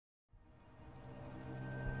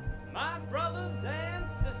brothers and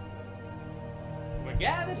sisters, we're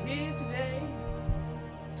gathered here today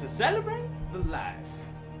to celebrate the life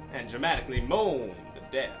and dramatically mourn the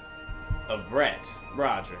death of Brett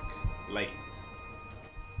Broderick Lays.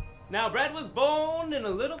 Now, Brett was born in a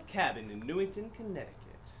little cabin in Newington, Connecticut.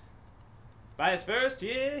 By his first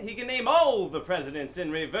year, he can name all the presidents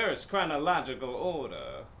in reverse chronological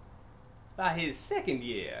order. By his second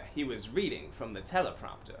year, he was reading from the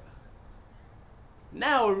teleprompter.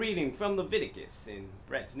 Now we're reading from Leviticus in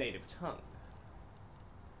Brett's native tongue.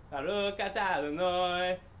 Baruch atah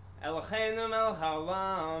Adonai, Eloheinu melech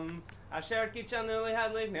haolam, asher kitshanu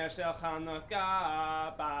lihadlik ner shel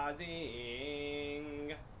Chanukah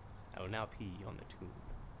bazing. I will now pee on the tune.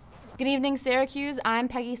 Good evening, Syracuse. I'm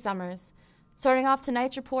Peggy Summers. Starting off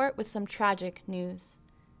tonight's report with some tragic news.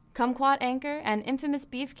 Kumquat anchor and infamous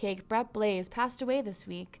beefcake Brett Blaze passed away this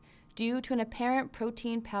week due to an apparent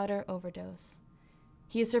protein powder overdose.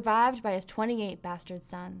 He is survived by his 28 bastard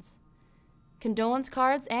sons. Condolence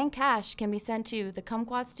cards and cash can be sent to the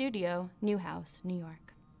Kumquat Studio, Newhouse, New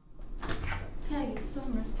York. Peggy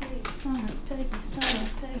Summers, Peggy Summers, Peggy Summers,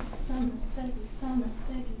 Peggy Summers, Peggy Summers,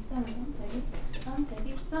 Peggy Summers, I'm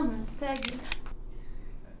Peggy Summers, Peggy.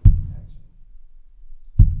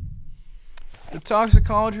 The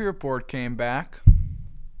toxicology report came back.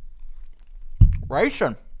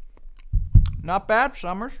 Racing. Not bad,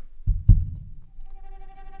 Summers.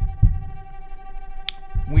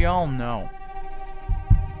 We all know.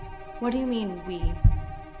 What do you mean, we?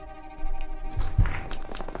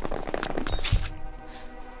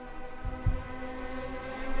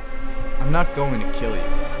 I'm not going to kill you.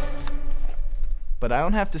 But I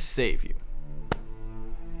don't have to save you.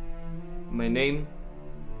 My name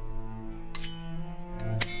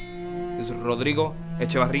is Rodrigo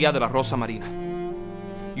Echevarria de la Rosa Marina.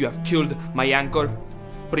 You have killed my anchor.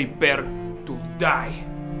 Prepare to die.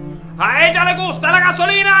 ¡A ella le gusta la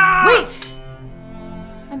gasolina! Wait!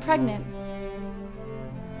 I'm pregnant.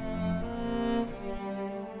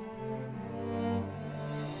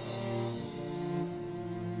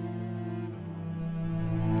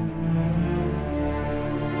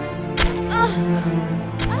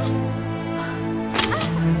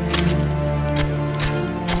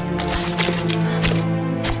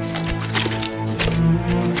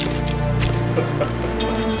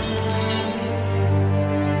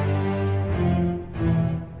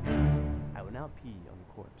 I will now pee on the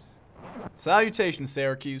corpse. Salutations,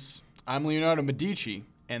 Syracuse. I'm Leonardo Medici,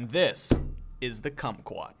 and this is the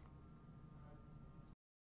Kumquat.